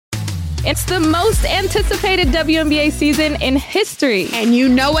It's the most anticipated WNBA season in history. And you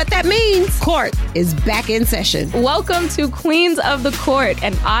know what that means. Court is back in session. Welcome to Queens of the Court,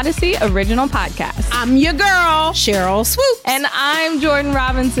 an Odyssey original podcast. I'm your girl, Cheryl Swoops. And I'm Jordan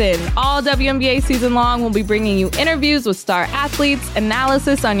Robinson. All WNBA season long, we'll be bringing you interviews with star athletes,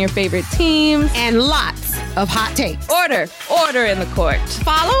 analysis on your favorite teams, and lots of hot takes. Order in the court.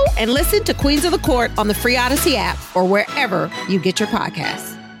 Follow and listen to Queens of the Court on the free Odyssey app or wherever you get your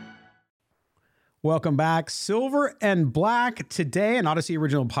podcasts. Welcome back. Silver and Black today, an Odyssey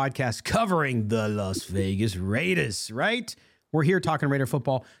original podcast covering the Las Vegas Raiders, right? We're here talking Raider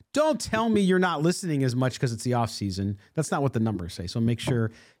football. Don't tell me you're not listening as much because it's the off season. That's not what the numbers say. So make sure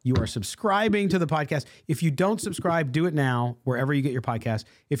you are subscribing to the podcast. If you don't subscribe, do it now, wherever you get your podcast.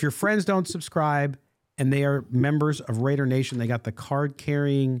 If your friends don't subscribe and they are members of Raider Nation, they got the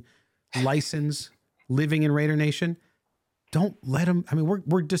card-carrying license, living in Raider Nation, don't let them. I mean,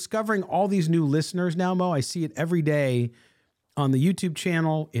 we're discovering all these new listeners now, Mo. I see it every day on the YouTube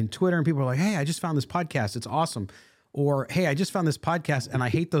channel, in Twitter, and people are like, hey, I just found this podcast. It's awesome. Or, hey, I just found this podcast and I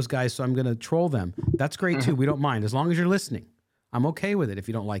hate those guys, so I'm going to troll them. That's great too. We don't mind. As long as you're listening, I'm okay with it. If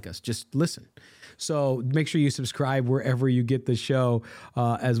you don't like us, just listen. So make sure you subscribe wherever you get the show,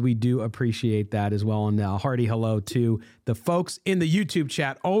 as we do appreciate that as well. And hearty hello to the folks in the YouTube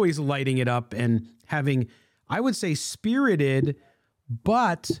chat, always lighting it up and having, I would say, spirited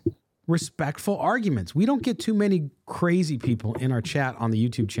but respectful arguments. We don't get too many crazy people in our chat on the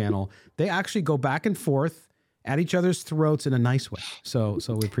YouTube channel. They actually go back and forth at each other's throats in a nice way. So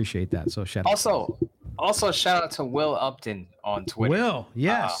we appreciate that. So shout out. Also shout out to Will Upton on Twitter. Will,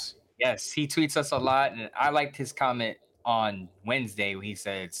 yes. Yes, he tweets us a lot, and I liked his comment on Wednesday where he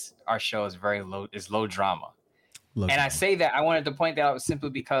says our show is low drama. I say that I wanted to point that out simply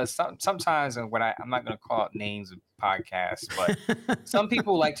because sometimes, and I'm not going to call out names of podcasts, but some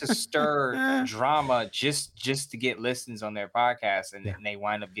people like to stir drama just to get listens on their podcast, and then they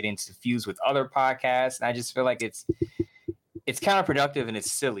wind up getting confused with other podcasts. And I just feel like it's counterproductive and it's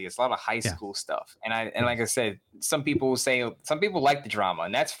silly. It's a lot of high school stuff. And like I said, some people like the drama,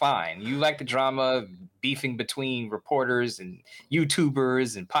 and that's fine. You like the drama, beefing between reporters and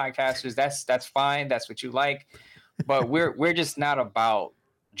YouTubers and podcasters. That's fine. That's what you like. But we're just not about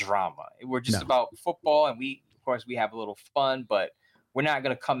drama. We're just about football, and we have a little fun, but we're not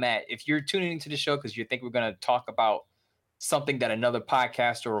going to come at, if you're tuning into the show because you think we're going to talk about something that another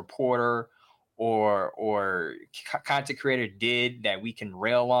podcast or reporter or content creator did that we can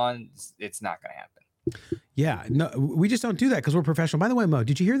rail on, it's not going to happen. Yeah, no, we just don't do that because we're professional. By the way, Mo,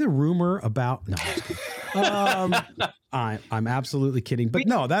 did you hear the rumor about? No, I'm absolutely kidding. But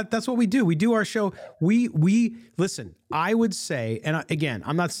no, that's what we do. We do our show. We listen. I would say, and again,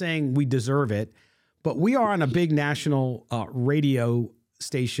 I'm not saying we deserve it, but we are on a big national radio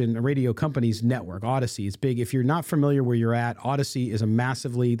station, a radio company's network. Odyssey. It's big. If you're not familiar where you're at, Odyssey is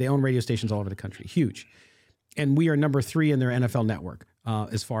they own radio stations all over the country. Huge. And we are number 3 in their NFL network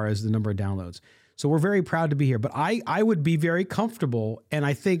as far as the number of downloads. So we're very proud to be here. But I would be very comfortable. And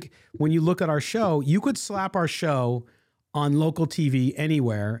I think when you look at our show, you could slap our show on local TV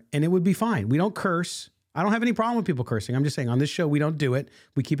anywhere and it would be fine. We don't curse. I don't have any problem with people cursing. I'm just saying on this show, we don't do it.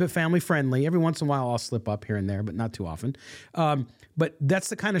 We keep it family friendly. Every once in a while, I'll slip up here and there, but not too often. But that's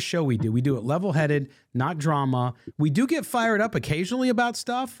the kind of show we do. We do it level-headed, not drama. We do get fired up occasionally about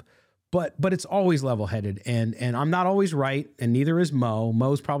stuff, but it's always level-headed. And I'm not always right, and neither is Mo.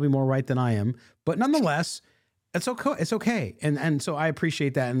 Mo's probably more right than I am. But nonetheless, it's okay. It's okay. And so I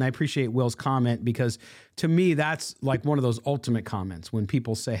appreciate that. And I appreciate Will's comment because to me, that's like one of those ultimate comments when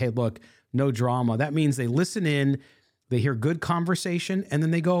people say, hey, look, no drama. That means they listen in, they hear good conversation, and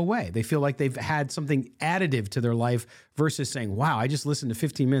then they go away. They feel like they've had something additive to their life versus saying, wow, I just listened to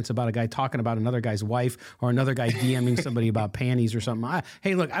 15 minutes about a guy talking about another guy's wife or another guy DMing somebody about panties or something.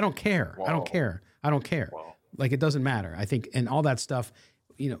 Hey, look, I don't care. Whoa. I don't care. Whoa. Like, it doesn't matter. I think, and all that stuff,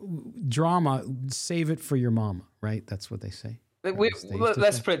 drama, save it for your mama, right? That's what they say.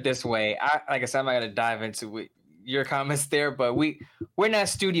 Let's put it this way. Like I said, I'm not going to dive into your comments there, but we're not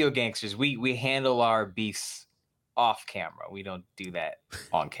studio gangsters. We handle our beefs off camera. We don't do that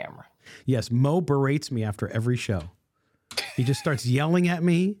on camera. Yes, Mo berates me after every show. He just starts yelling at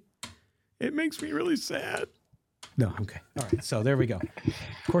me. It makes me really sad. No, okay. All right, so there we go.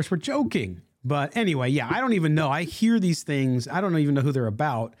 Of course, we're joking. But anyway, yeah, I don't even know. I hear these things. I don't even know who they're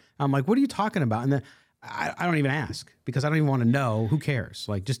about. I'm like, what are you talking about? And then I don't even ask because I don't even want to know. Who cares?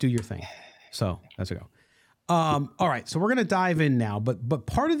 Like, just do your thing. So that's a go. All right, so we're going to dive in now. But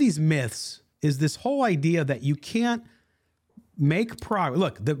part of these myths is this whole idea that you can't make progress.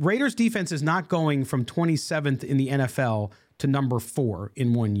 Look, the Raiders defense is not going from 27th in the NFL to number 4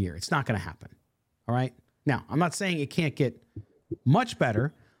 in 1 year. It's not going to happen. All right. Now, I'm not saying it can't get much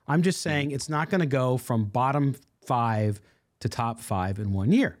better. I'm just saying it's not going to go from bottom 5 to top 5 in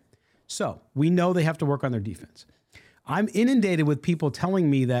 1 year. So we know they have to work on their defense. I'm inundated with people telling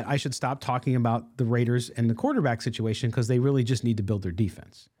me that I should stop talking about the Raiders and the quarterback situation because they really just need to build their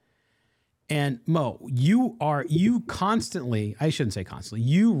defense. And Mo, you constantly, I shouldn't say constantly,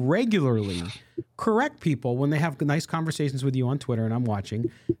 you regularly correct people when they have nice conversations with you on Twitter, and I'm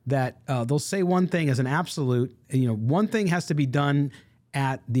watching, that they'll say one thing as an absolute, one thing has to be done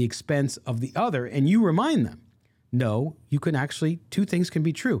at the expense of the other, and you remind them, no, you can actually, two things can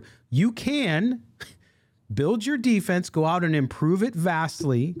be true. You can build your defense, go out and improve it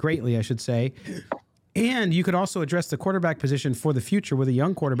greatly, I should say. And you could also address the quarterback position for the future with a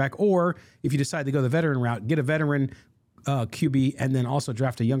young quarterback, or if you decide to go the veteran route, get a veteran QB and then also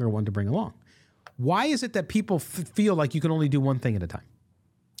draft a younger one to bring along. Why is it that people feel like you can only do one thing at a time?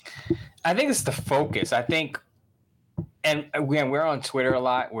 I think it's the focus. I think, and again, we're on Twitter a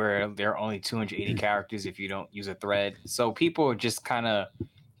lot where there are only 280 characters if you don't use a thread. So people just kind of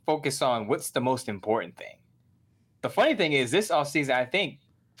focus on what's the most important thing. The funny thing is this offseason, I think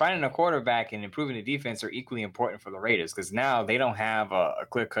finding a quarterback and improving the defense are equally important for the Raiders because now they don't have a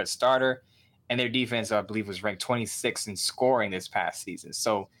clear-cut starter, and their defense, I believe, was ranked 26th in scoring this past season.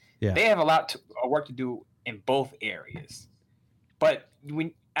 So they have a lot of work to do in both areas. But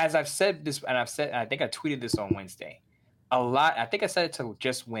as I've said this, and I think I tweeted this on Wednesday, I think I said it to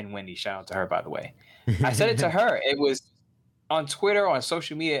Just Win Wendy. Shout out to her, by the way. I said it to her. It was on Twitter, on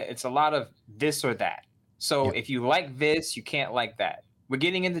social media, it's a lot of this or that. So if you like this, you can't like that. We're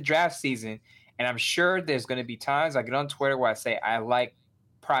getting into draft season, and I'm sure there's going to be times I get on Twitter where I say, I like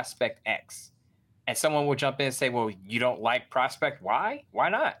prospect X. And someone will jump in and say, well, you don't like prospect Y? Why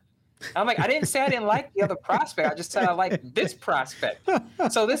not? I'm like, I didn't say I didn't like the other prospect. I just said I like this prospect.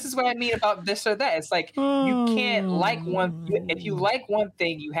 So this is what I mean about this or that. It's like you can't like one. If you like one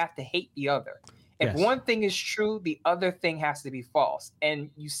thing, you have to hate the other. If one thing is true, the other thing has to be false. And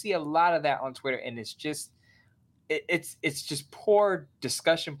you see a lot of that on Twitter, and it's just poor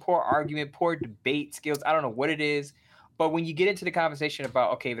discussion, poor argument, poor debate skills. I don't know what it is. But when you get into the conversation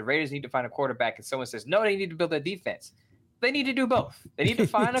about, okay, the Raiders need to find a quarterback, and someone says, no, they need to build a defense. They need to do both. They need to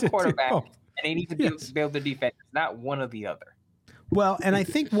find a quarterback, and they need to build the defense, not one or the other. Well, and I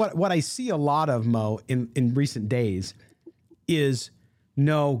think what I see a lot of, Mo, in recent days is,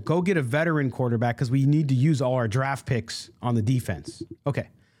 no, go get a veteran quarterback because we need to use all our draft picks on the defense. Okay,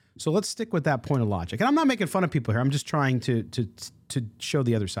 so let's stick with that point of logic. And I'm not making fun of people here. I'm just trying to show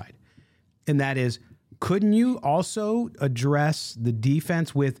the other side. And that is, couldn't you also address the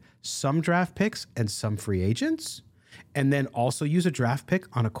defense with some draft picks and some free agents? And then also use a draft pick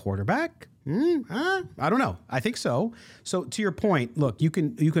on a quarterback? I don't know. I think so. So to your point, look, you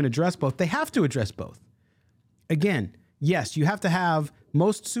can address both. They have to address both. Again, yes, you have to have,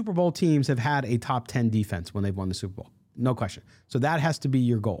 most Super Bowl teams have had a top 10 defense when they've won the Super Bowl. No question. So that has to be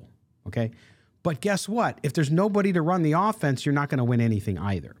your goal. Okay. But guess what? If there's nobody to run the offense, you're not going to win anything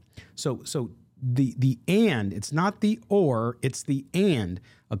either. So the and, it's not the or, it's the and,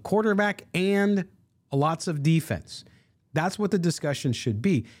 a quarterback and lots of defense. That's what the discussion should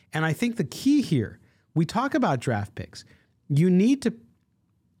be. And I think the key here, we talk about draft picks. You need to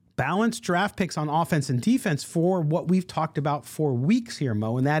balance draft picks on offense and defense for what we've talked about for weeks here,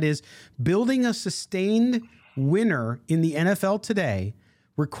 Mo, and that is building a sustained winner in the NFL today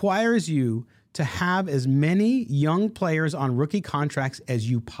requires you to have as many young players on rookie contracts as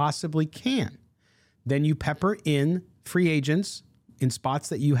you possibly can. Then you pepper in free agents in spots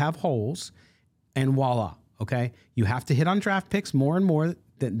that you have holes, and voila, okay? You have to hit on draft picks more and more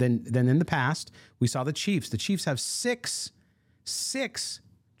than in the past. We saw the Chiefs. The Chiefs have six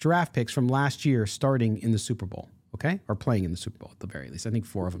draft picks from last year starting in the Super Bowl, okay? Or playing in the Super Bowl at the very least. I think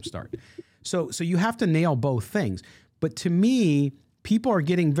 4 of them start. So you have to nail both things. But to me, people are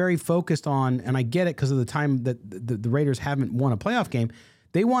getting very focused on, and I get it because of the time that the Raiders haven't won a playoff game.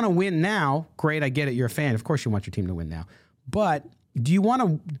 They want to win now. Great, I get it. You're a fan. Of course you want your team to win now. But do you want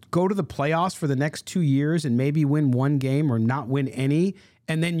to go to the playoffs for the next 2 years and maybe win one game or not win any,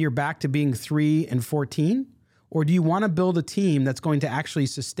 and then you're back to being 3-14? Or do you want to build a team that's going to actually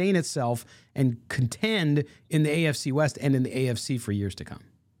sustain itself and contend in the AFC West and in the AFC for years to come?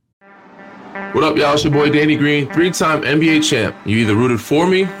 What up, y'all? It's your boy Danny Green, 3-time NBA champ. You either rooted for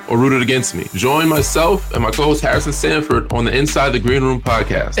me or rooted against me. Join myself and my co-host Harrison Sanford on the Inside the Green Room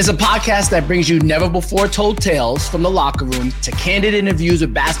podcast. It's a podcast that brings you never-before-told tales from the locker room to candid interviews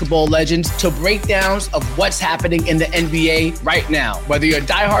with basketball legends to breakdowns of what's happening in the NBA right now. Whether you're a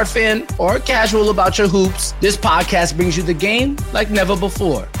diehard fan or casual about your hoops, this podcast brings you the game like never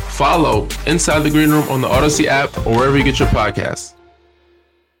before. Follow Inside the Green Room on the Odyssey app or wherever you get your podcasts.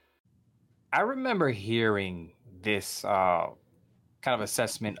 I remember hearing this kind of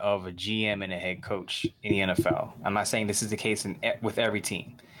assessment of a GM and a head coach in the NFL. I'm not saying this is the case with every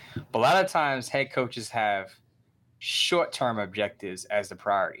team, but a lot of times head coaches have short-term objectives as the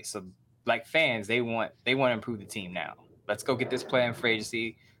priority. So, like fans, they want to improve the team now. Let's go get this player in free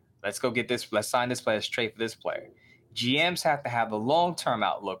agency. Let's go get this. Let's sign this player. Let's trade for this player. GMs have to have a long-term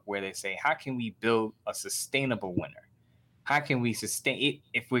outlook where they say, how can we build a sustainable winner? How can we sustain it?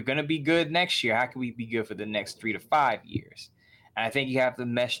 If we're going to be good next year, how can we be good for the next 3 to 5 years? And I think you have to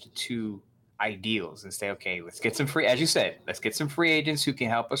mesh the two ideals and say, okay, let's get some let's get some free agents who can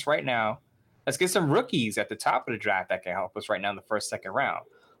help us right now. Let's get some rookies at the top of the draft that can help us right now in the first, second round.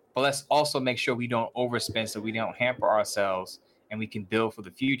 But let's also make sure we don't overspend so we don't hamper ourselves and we can build for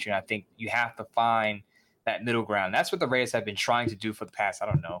the future. And I think you have to find that middle ground. That's what the Raiders have been trying to do for the past,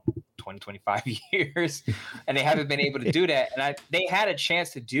 20, 25 years, and they haven't been able to do that. And they had a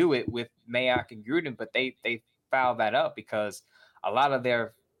chance to do it with Mayock and Gruden, but they fouled that up because a lot of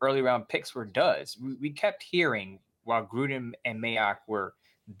their early round picks were duds. We kept hearing while Gruden and Mayock were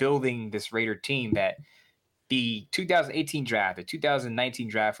building this Raider team that the 2018 draft, the 2019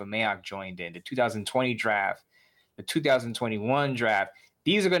 draft when Mayock joined in, the 2020 draft, the 2021 draft,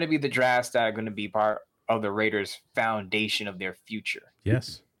 these are going to be the drafts that are going to be part of the Raiders' foundation of their future.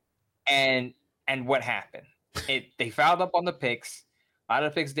 Yes. And what happened? They fouled up on the picks. A lot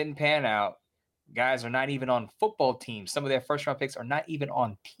of the picks didn't pan out. Guys are not even on football teams. Some of their first round picks are not even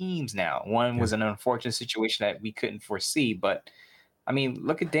on teams now. One was an unfortunate situation that we couldn't foresee. But I mean,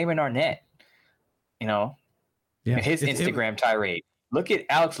 look at Damon Arnett. His Instagram tirade. Look at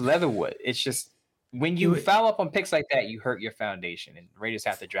Alex Leatherwood. It's just when you foul up on picks like that, you hurt your foundation, and Raiders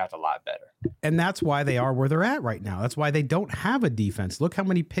have to draft a lot better. And that's why they are where they're at right now. That's why they don't have a defense. Look how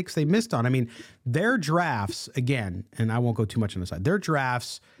many picks they missed on. I mean, their drafts, again, and I won't go too much on the side, their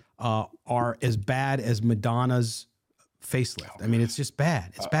drafts are as bad as Madonna's facelift. I mean, it's just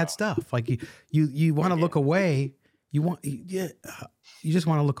bad. It's bad stuff. Like you want to look away. You just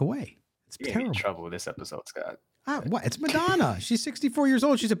want to look away. It's terrible. In trouble with this episode, Scott. What? It's Madonna. She's 64 years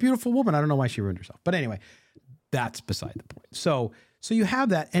old. She's a beautiful woman. I don't know why she ruined herself. But anyway, that's beside the point. So you have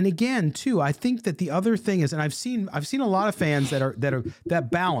that. And again, too, I think that the other thing is, and I've seen a lot of fans that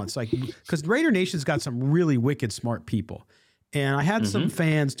balance, like, because Raider Nation's got some really wicked smart people. And I had some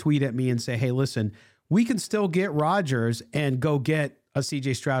fans tweet at me and say, hey, listen, we can still get Rodgers and go get a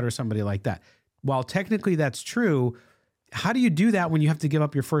CJ Stroud or somebody like that. While technically that's true, how do you do that when you have to give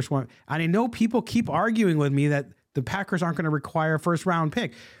up your first one? And I know people keep arguing with me that the Packers aren't going to require a first round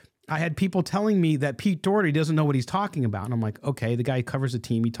pick. I had people telling me that Pete Doherty doesn't know what he's talking about. And I'm like, okay, the guy covers the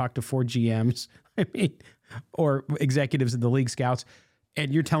team. He talked to 4 GMs, or executives in the league scouts.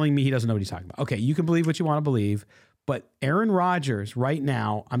 And you're telling me he doesn't know what he's talking about. Okay, you can believe what you want to believe. But Aaron Rodgers right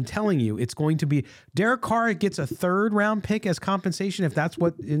now, I'm telling you, it's going to be Derek Carr gets a 3rd round pick as compensation if that's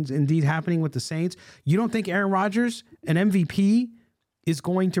what is indeed happening with the Saints. You don't think Aaron Rodgers, an MVP, is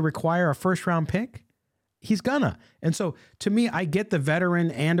going to require a 1st round pick? He's gonna. And so to me, I get the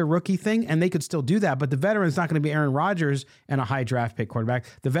veteran and a rookie thing, and they could still do that. But the veteran's not going to be Aaron Rodgers and a high draft pick quarterback.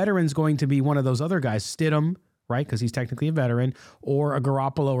 The veteran's going to be one of those other guys, Stidham, right? Because he's technically a veteran, or a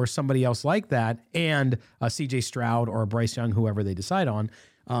Garoppolo or somebody else like that, and a CJ Stroud or a Bryce Young, whoever they decide on.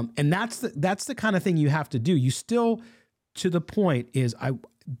 And that's the kind of thing you have to do. You still, to the point is, I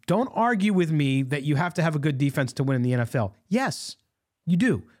don't argue with me that you have to have a good defense to win in the NFL. Yes, you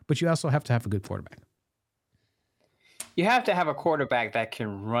do, but you also have to have a good quarterback. You have to have a quarterback that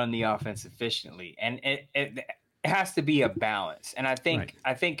can run the offense efficiently, and it has to be a balance. And I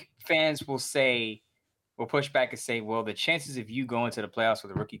think fans will push back and say, well, the chances of you going to the playoffs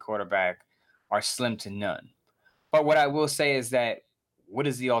with a rookie quarterback are slim to none. But what I will say is that what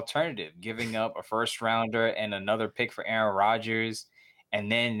is the alternative? Giving up a 1st rounder and another pick for Aaron Rodgers,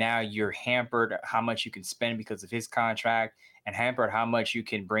 and then now you're hampered how much you can spend because of his contract, and hampered how much you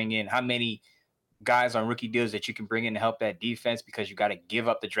can bring in, how many guys on rookie deals that you can bring in to help that defense because you got to give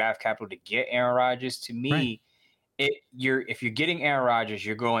up the draft capital to get Aaron Rodgers. To me, if you're getting Aaron Rodgers,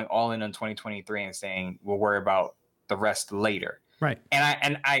 you're going all in on 2023 and saying we'll worry about the rest later. Right.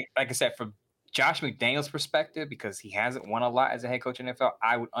 And I like I said, for Josh McDaniels' perspective, because he hasn't won a lot as a head coach in the NFL,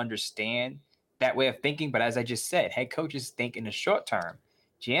 I would understand that way of thinking. But as I just said, head coaches think in the short term,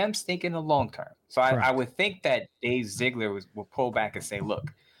 GMs think in the long term. So I would think that Dave Ziegler will pull back and say,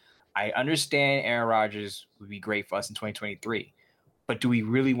 look, I understand Aaron Rodgers would be great for us in 2023, but do we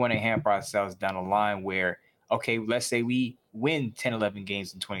really want to hamper ourselves down the line where, okay, let's say we win 10, 11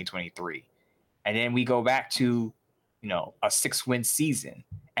 games in 2023, and then we go back to, a 6-win season,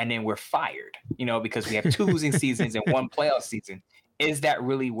 and then we're fired, because we have 2 losing seasons and 1 playoff season. Is that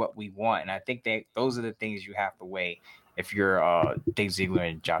really what we want? And I think that those are the things you have to weigh if you're Dave Ziegler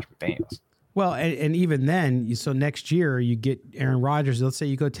and Josh McDaniels. Well, and even then, so next year you get Aaron Rodgers. Let's say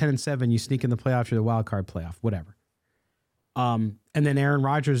you go 10-7, you sneak in the playoffs or the wild card playoff, whatever. And then Aaron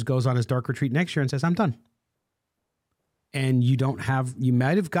Rodgers goes on his dark retreat next year and says, I'm done. And you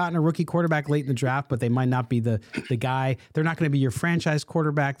might have gotten a rookie quarterback late in the draft, but they might not be the guy. They're not going to be your franchise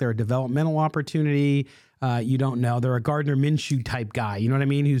quarterback. They're a developmental opportunity. You don't know. They're a Gardner Minshew type guy. You know what I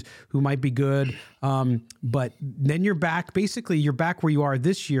mean? Who might be good. But then you're back. Basically, you're back where you are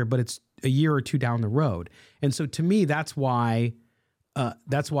this year, but it's a year or 2 down the road. And so to me, that's why I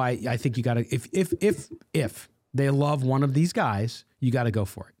think you got to, if they love one of these guys, you got to go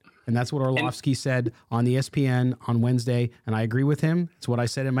for it. And that's what Orlovsky said on the ESPN on Wednesday. And I agree with him. It's what I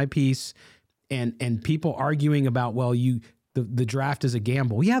said in my piece. And people arguing about, well, the draft is a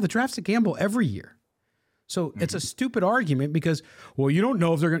gamble. Yeah, the draft's a gamble every year. So it's a stupid argument because, well, you don't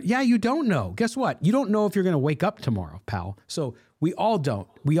know if they're going to. Yeah, you don't know. Guess what? You don't know if you're going to wake up tomorrow, pal. So we all don't.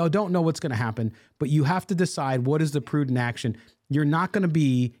 We all don't know what's going to happen. But you have to decide what is the prudent action. You're not going to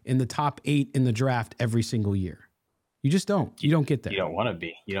be in the top 8 in the draft every single year. You just don't. You don't get there. You don't want to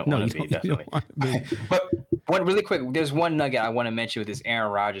be. You don't want to be, definitely. But one really quick, there's one nugget I want to mention with this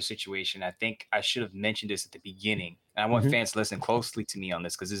Aaron Rodgers situation. I think I should have mentioned this at the beginning. And I want fans to listen closely to me on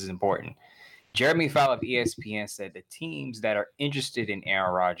this because this is important. Jeremy Fowler of ESPN said the teams that are interested in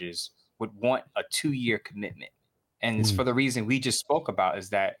Aaron Rodgers would want a 2-year commitment. And it's for the reason we just spoke about, is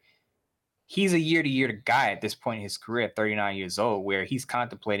that he's a year-to-year guy at this point in his career, at 39 years old, where he's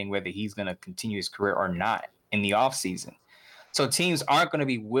contemplating whether he's going to continue his career or not in the offseason. So teams aren't going to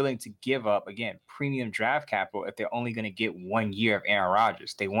be willing to give up, again, premium draft capital if they're only going to get 1 year of Aaron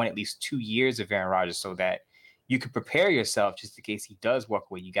Rodgers. They want at least 2 years of Aaron Rodgers so that you can prepare yourself just in case he does walk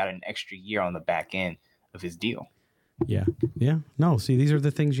away. You got an extra year on the back end of his deal. Yeah. Yeah. No, see, these are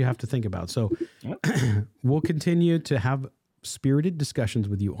the things you have to think about. So we'll continue to have spirited discussions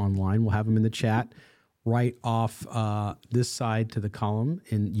with you online. We'll have them in the chat right off this side to the column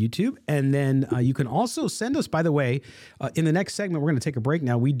in YouTube. And then you can also send us, by the way, in the next segment, we're going to take a break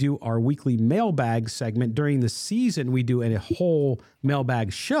now. We do our weekly mailbag segment. During the season, we do a whole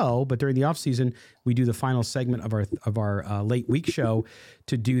mailbag show, but during the off season, we do the final segment of our late week show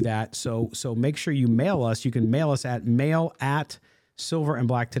to do that. So make sure you mail us. You can mail us at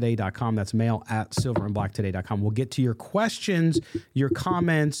mail@silverandblacktoday.com. That's mail@silverandblacktoday.com. We'll get to your questions, your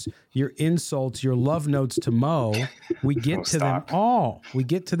comments, your insults, your love notes to Mo. We get to them all. We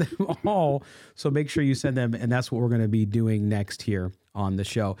get to them all. So make sure you send them. And that's what we're going to be doing next here on the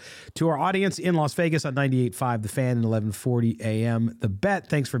show. To our audience in Las Vegas on 98.5 The Fan and 1140 AM The Bet,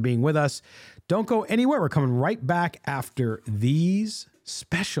 thanks for being with us. Don't go anywhere. We're coming right back after these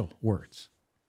special words.